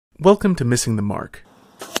Welcome to Missing the Mark,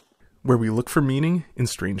 where we look for meaning in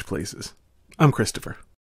strange places. I'm Christopher.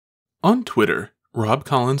 On Twitter, Rob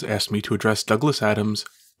Collins asked me to address Douglas Adams'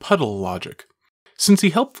 Puddle logic. Since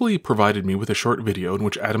he helpfully provided me with a short video in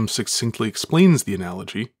which Adams succinctly explains the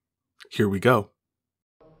analogy, here we go.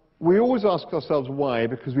 We always ask ourselves why,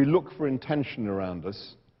 because we look for intention around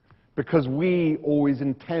us, because we always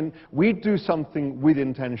intend, we do something with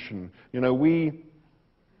intention. You know, we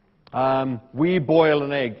boil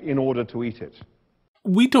an egg in order to eat it.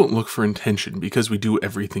 We don't look for intention because we do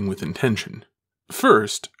everything with intention.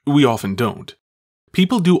 First, we often don't.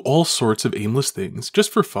 People do all sorts of aimless things just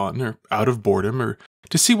for fun or out of boredom or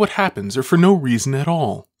to see what happens or for no reason at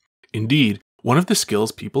all. Indeed, one of the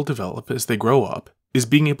skills people develop as they grow up is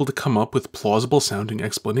being able to come up with plausible-sounding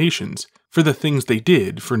explanations for the things they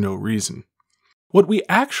did for no reason. What we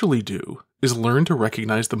actually do is learn to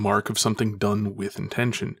recognize the mark of something done with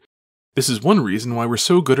intention. This is one reason why we're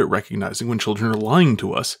so good at recognizing when children are lying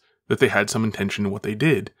to us that they had some intention in what they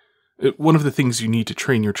did. One of the things you need to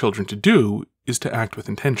train your children to do is to act with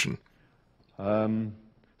intention.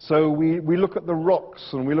 So we look at the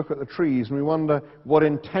rocks and we look at the trees and we wonder what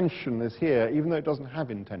intention is here, even though it doesn't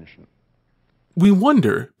have intention. We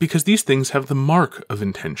wonder because these things have the mark of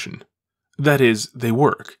intention. That is, they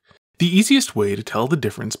work. The easiest way to tell the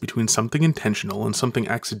difference between something intentional and something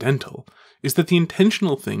accidental is that the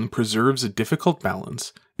intentional thing preserves a difficult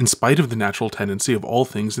balance in spite of the natural tendency of all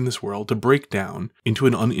things in this world to break down into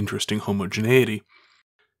an uninteresting homogeneity.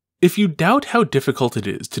 If you doubt how difficult it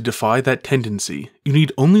is to defy that tendency, you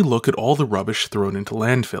need only look at all the rubbish thrown into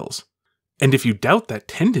landfills. And if you doubt that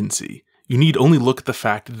tendency, you need only look at the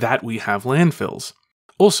fact that we have landfills.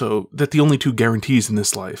 Also, that the only two guarantees in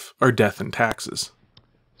this life are death and taxes.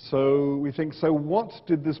 So we think, so what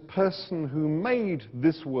did this person who made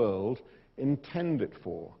this world intend it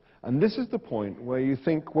for? And this is the point where you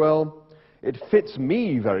think, well, it fits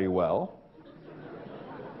me very well.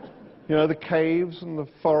 You know, the caves and the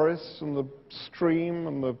forests and the stream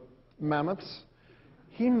and the mammoths.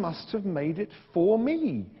 He must have made it for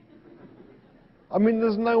me. I mean,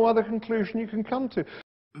 there's no other conclusion you can come to.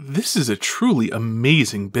 This is a truly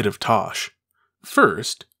amazing bit of tosh.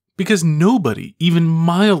 First, because nobody, even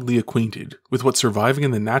mildly acquainted with what surviving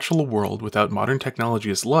in the natural world without modern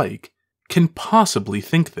technology is like, can possibly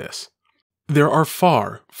think this. There are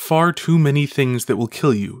far, far too many things that will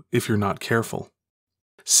kill you if you're not careful.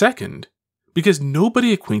 Second, because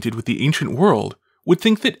nobody acquainted with the ancient world would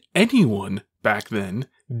think that anyone back then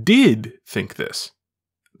did think this.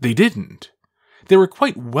 They didn't. They were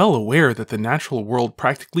quite well aware that the natural world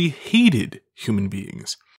practically hated human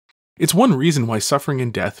beings. It's one reason why suffering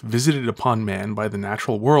and death visited upon man by the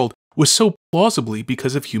natural world was so plausibly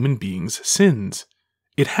because of human beings' sins.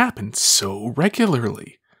 It happened so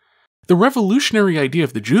regularly. The revolutionary idea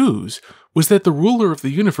of the Jews was that the ruler of the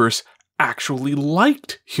universe actually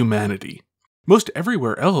liked humanity. Most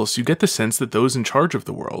everywhere else you get the sense that those in charge of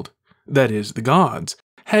the world, that is, the gods,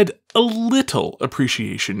 had a little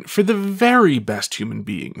appreciation for the very best human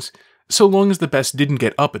beings, so long as the best didn't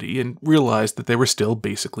get uppity and realized that they were still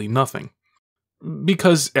basically nothing.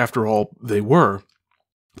 Because, after all, they were.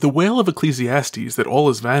 The wail of Ecclesiastes that all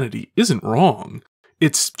is vanity isn't wrong,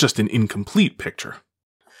 it's just an incomplete picture.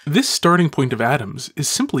 This starting point of Adams is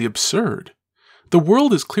simply absurd. The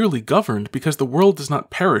world is clearly governed because the world does not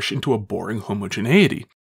perish into a boring homogeneity.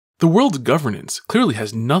 The world's governance clearly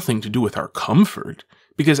has nothing to do with our comfort,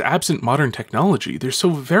 because absent modern technology, there's so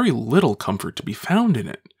very little comfort to be found in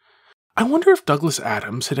it. I wonder if Douglas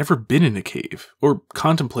Adams had ever been in a cave, or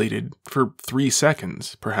contemplated, for 3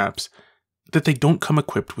 seconds, perhaps, that they don't come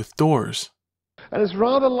equipped with doors. And it's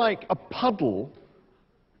rather like a puddle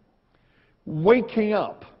waking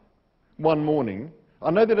up one morning.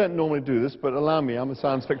 I know they don't normally do this, but allow me, I'm a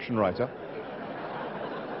science fiction writer.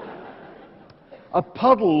 A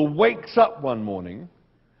puddle wakes up one morning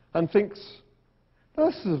and thinks,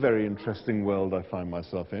 this is a very interesting world I find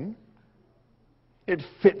myself in. It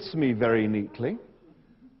fits me very neatly.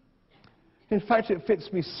 In fact, it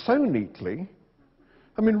fits me so neatly,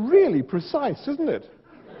 I mean, really precise, isn't it?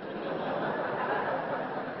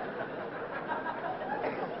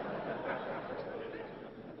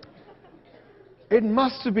 It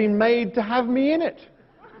must have been made to have me in it.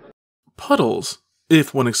 Puddles,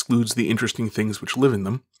 if one excludes the interesting things which live in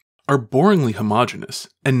them, are boringly homogeneous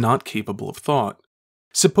and not capable of thought.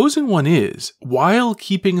 Supposing one is, while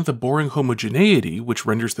keeping the boring homogeneity which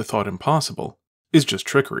renders the thought impossible, is just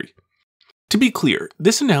trickery. To be clear,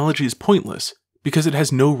 this analogy is pointless because it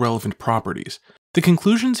has no relevant properties. The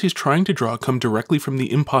conclusions he's trying to draw come directly from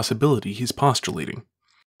the impossibility he's postulating.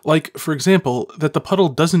 Like, for example, that the puddle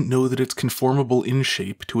doesn't know that it's conformable in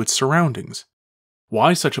shape to its surroundings.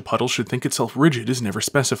 Why such a puddle should think itself rigid is never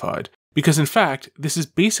specified, because in fact, this is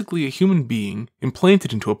basically a human being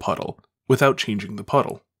implanted into a puddle without changing the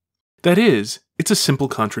puddle. That is, it's a simple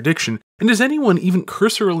contradiction, and as anyone even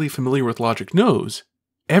cursorily familiar with logic knows,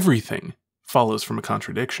 everything follows from a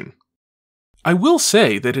contradiction. I will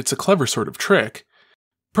say that it's a clever sort of trick.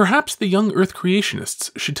 Perhaps the young Earth creationists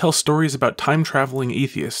should tell stories about time-traveling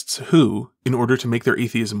atheists who, in order to make their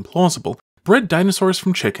atheism plausible, bred dinosaurs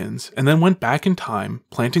from chickens and then went back in time,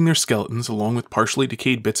 planting their skeletons along with partially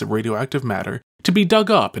decayed bits of radioactive matter to be dug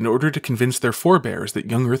up in order to convince their forebears that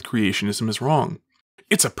young Earth creationism is wrong.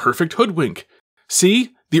 It's a perfect hoodwink.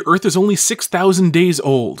 See, the Earth is only 6,000 days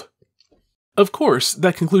old. Of course,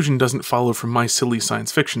 that conclusion doesn't follow from my silly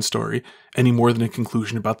science fiction story, any more than a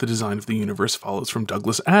conclusion about the design of the universe follows from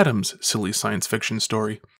Douglas Adams' silly science fiction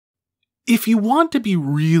story. If you want to be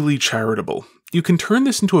really charitable, you can turn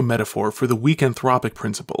this into a metaphor for the weak anthropic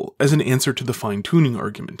principle as an answer to the fine-tuning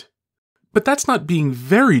argument. But that's not being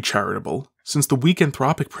very charitable, since the weak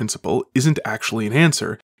anthropic principle isn't actually an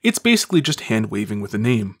answer, it's basically just hand-waving with a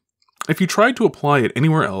name. If you tried to apply it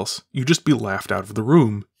anywhere else, you'd just be laughed out of the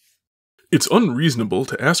room. It's unreasonable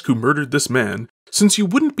to ask who murdered this man, since you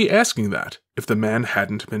wouldn't be asking that if the man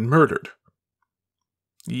hadn't been murdered.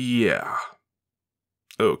 Yeah.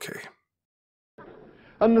 Okay.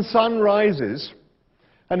 And the sun rises,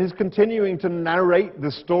 and he's continuing to narrate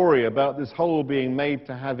the story about this hole being made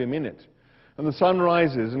to have him in it. And the sun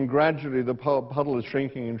rises, and gradually the puddle is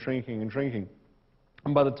shrinking and shrinking and shrinking.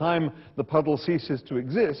 And by the time the puddle ceases to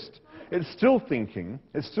exist, it's still thinking,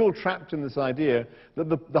 it's still trapped in this idea that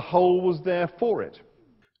the hole was there for it.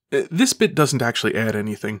 This bit doesn't actually add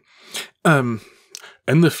anything. And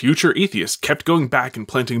the future atheists kept going back and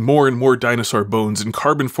planting more and more dinosaur bones in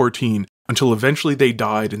carbon-14 until eventually they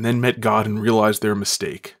died and then met God and realized their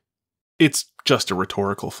mistake. It's just a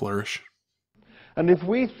rhetorical flourish. And if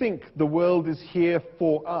we think the world is here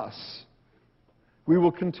for us, we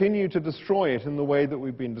will continue to destroy it in the way that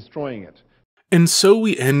we've been destroying it. And so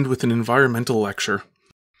we end with an environmental lecture.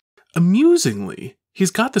 Amusingly,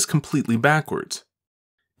 he's got this completely backwards.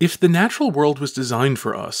 If the natural world was designed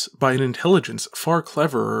for us by an intelligence far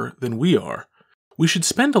cleverer than we are, we should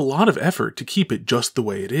spend a lot of effort to keep it just the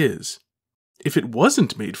way it is. If it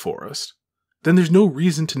wasn't made for us, then there's no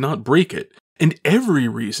reason to not break it, and every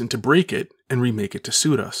reason to break it and remake it to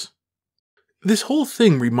suit us. This whole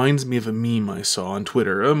thing reminds me of a meme I saw on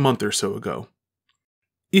Twitter a month or so ago.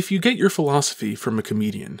 If you get your philosophy from a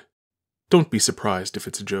comedian, don't be surprised if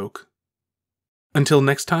it's a joke. Until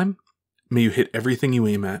next time, may you hit everything you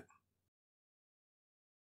aim at.